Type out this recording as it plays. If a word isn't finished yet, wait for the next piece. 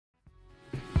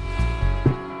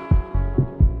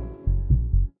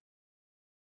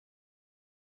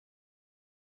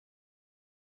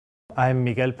I'm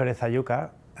Miguel Pérez Ayuca,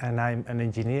 and I'm an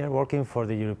engineer working for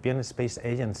the European Space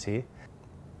Agency.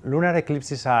 Lunar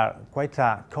eclipses are quite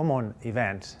a common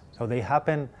event, so they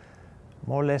happen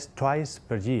more or less twice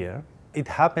per year. It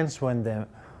happens when the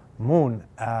moon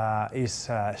is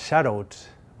shadowed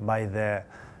by the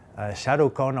shadow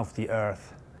cone of the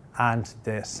Earth, and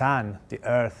the sun, the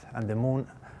Earth, and the moon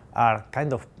are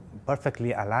kind of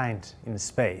perfectly aligned in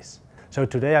space. So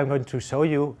today I'm going to show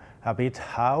you a bit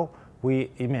how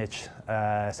we image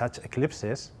such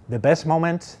eclipses. The best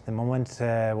moment, the moment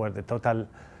where the total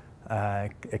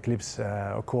eclipse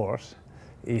occurs,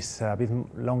 is a bit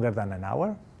longer than an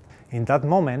hour. In that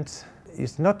moment,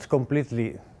 it's not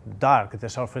completely dark, the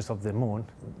surface of the moon.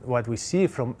 What we see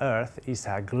from Earth is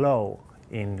a glow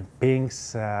in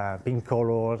pinks, pink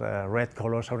color, red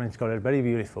colors, orange color, very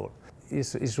beautiful.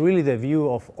 It's really the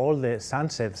view of all the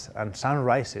sunsets and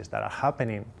sunrises that are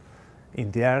happening in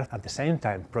the Earth at the same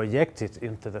time, projected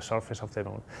into the surface of the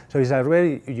moon. So it's a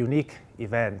very unique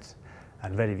event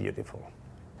and very beautiful.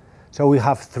 So we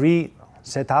have three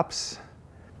setups.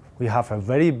 We have a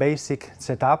very basic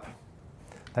setup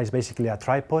that is basically a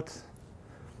tripod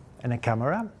and a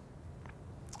camera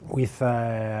with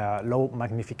low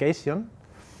magnification.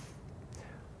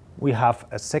 We have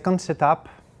a second setup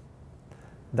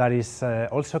that is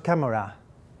also camera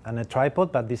and a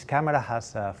tripod, but this camera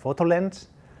has a photo lens,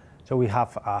 so we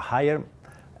have a higher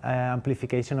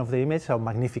amplification of the image, or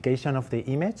magnification of the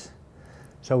image,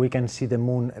 so we can see the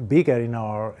moon bigger in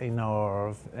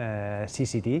our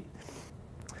CCD.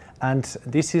 And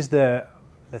this is the,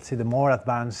 let's say, the more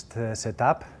advanced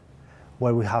setup,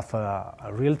 where we have a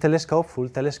real telescope, full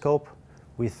telescope,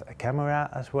 with a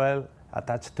camera as well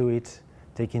attached to it,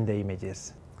 taking the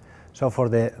images. So for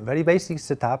the very basic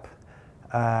setup,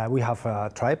 we have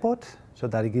a tripod, so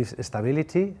that it gives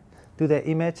stability to the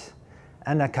image,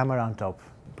 and a camera on top.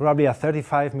 Probably a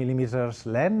 35mm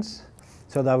lens,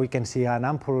 so that we can see an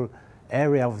ample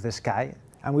area of the sky,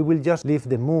 and we will just leave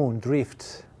the moon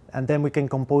drift, and then we can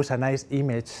compose a nice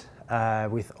image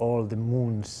with all the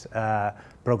moons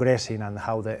progressing and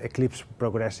how the eclipse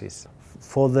progresses.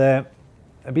 For the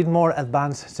a bit more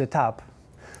advanced setup,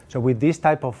 so with this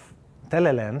type of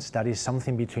telelens, that is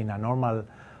something between a normal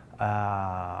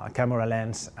camera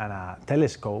lens and a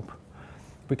telescope,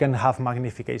 we can have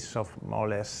magnifications of more or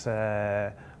less,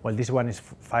 well, this one is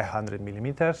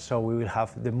 500mm, so we will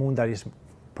have the moon that is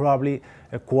probably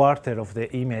a quarter of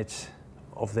the image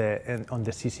of on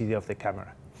the CCD of the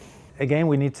camera. Again,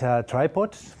 we need a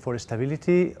tripod for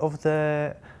stability of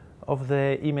the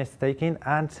image taking,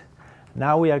 and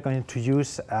now we are going to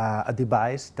use a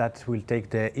device that will take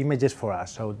the images for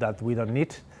us, so that we don't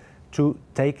need to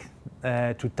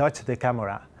touch the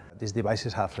camera. These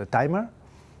devices have a timer,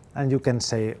 and you can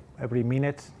say every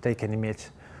minute take an image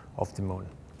of the moon.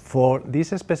 For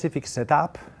this specific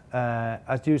setup,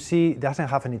 as you see, it doesn't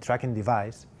have any tracking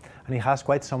device, and it has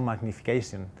quite some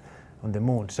magnification on the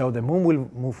moon. So the moon will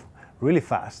move really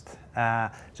fast.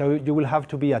 So you will have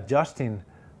to be adjusting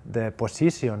the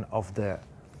position of the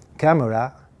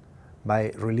camera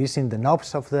by releasing the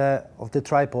knobs of the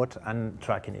tripod and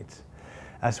tracking it.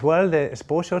 As well, the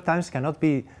exposure times cannot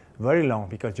be very long,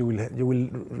 because you will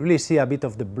really see a bit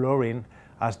of the blurring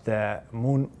as the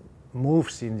moon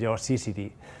moves in your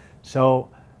CCD. So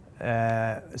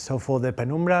for the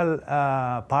penumbral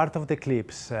part of the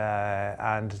eclipse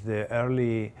and the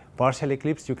early partial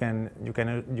eclipse, you can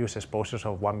use exposures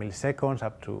of 1 millisecond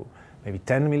up to maybe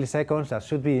 10 milliseconds. That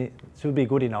should be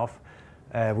good enough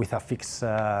with a fixed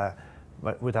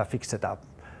setup.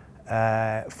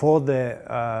 For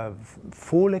the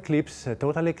full eclipse,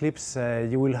 total eclipse,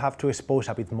 you will have to expose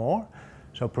a bit more,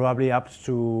 so probably up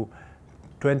to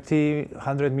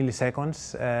 100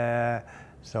 milliseconds.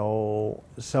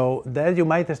 So there you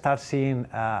might start seeing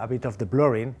a bit of the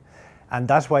blurring, and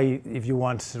that's why if you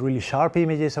want really sharp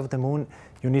images of the moon,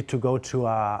 you need to go to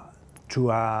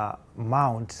a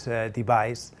mount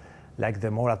device, like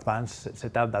the more advanced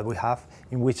setup that we have,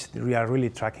 in which we are really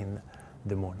tracking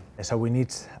the moon. So we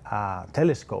need a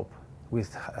telescope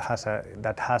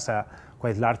that has a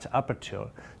quite large aperture,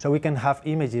 so we can have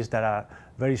images that are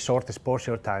very short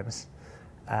exposure times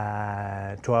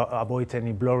to avoid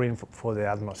any blurring for the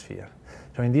atmosphere.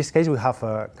 So in this case, we have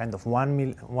a kind of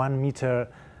 1 meter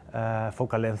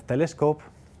focal length telescope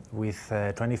with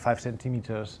 25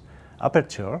 centimeters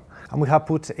aperture, and we have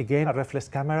put again a reflex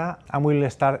camera, and we'll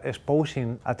start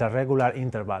exposing at a regular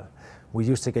interval. We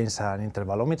use again an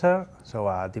intervalometer, so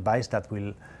a device that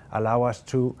will allow us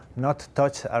to not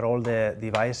touch at all the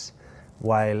device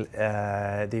while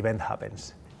the event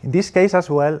happens. In this case as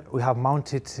well, we have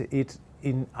mounted it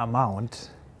in a mount.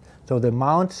 So the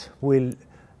mount will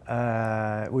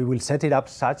we will set it up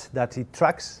such that it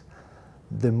tracks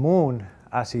the moon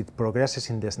as it progresses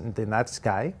in the night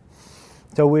sky.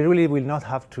 So we really will not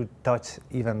have to touch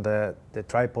even the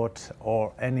tripod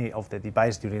or any of the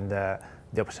device during the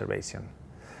observation.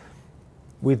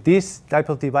 With this type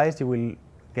of device, you will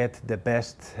get the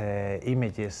best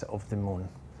images of the moon.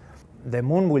 The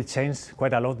moon will change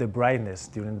quite a lot the brightness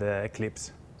during the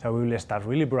eclipse. So we will start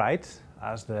really bright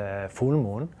as the full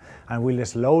moon, and will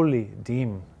slowly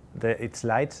dim its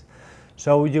lights.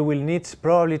 So you will need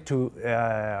probably to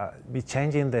be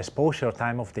changing the exposure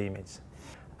time of the image.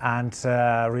 And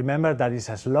remember that it's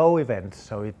a slow event,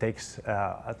 so it takes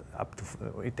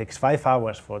it takes 5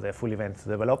 hours for the full event to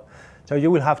develop. So you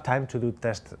will have time to do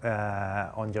tests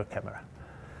on your camera.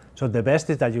 So the best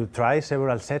is that you try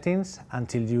several settings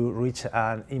until you reach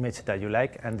an image that you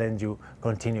like, and then you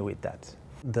continue with that.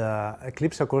 The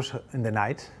eclipse occurs in the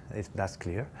night, if that's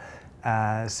clear.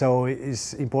 So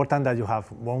it's important that you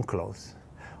have warm clothes.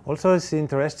 Also, it's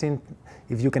interesting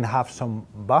if you can have some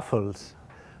buffers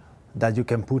that you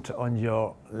can put on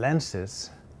your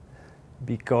lenses,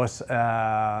 because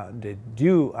the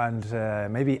dew and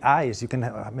maybe ice, you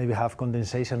can maybe have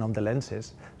condensation on the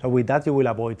lenses. So with that you will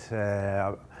avoid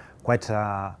quite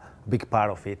a big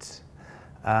part of it.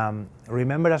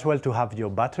 Remember as well to have your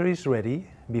batteries ready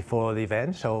before the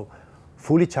event, so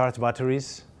fully charged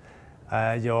batteries,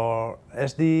 your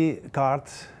SD card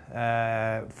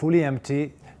fully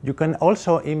empty. You can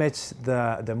also image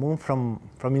the moon from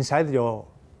inside your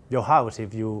house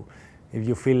if you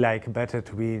feel like better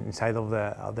to be inside of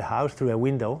the house through a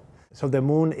window. So the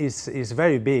moon is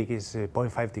very big, it's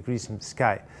 0.5 degrees in the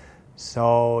sky.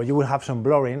 So you will have some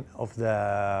blurring of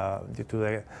due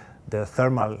to the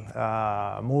thermal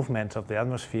movement of the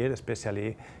atmosphere,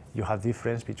 especially you have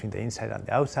difference between the inside and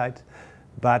the outside.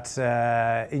 But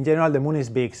in general, the moon is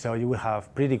big, so you will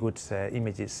have pretty good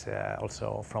images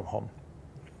also from home.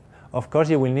 Of course,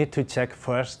 you will need to check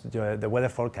first the weather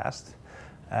forecast.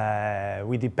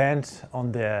 We depend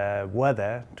on the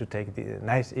weather to take the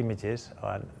nice images,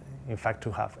 or in fact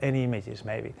to have any images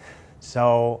maybe.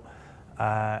 So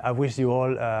I wish you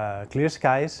all clear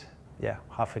skies. Yeah,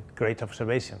 have a great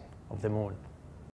observation of the moon.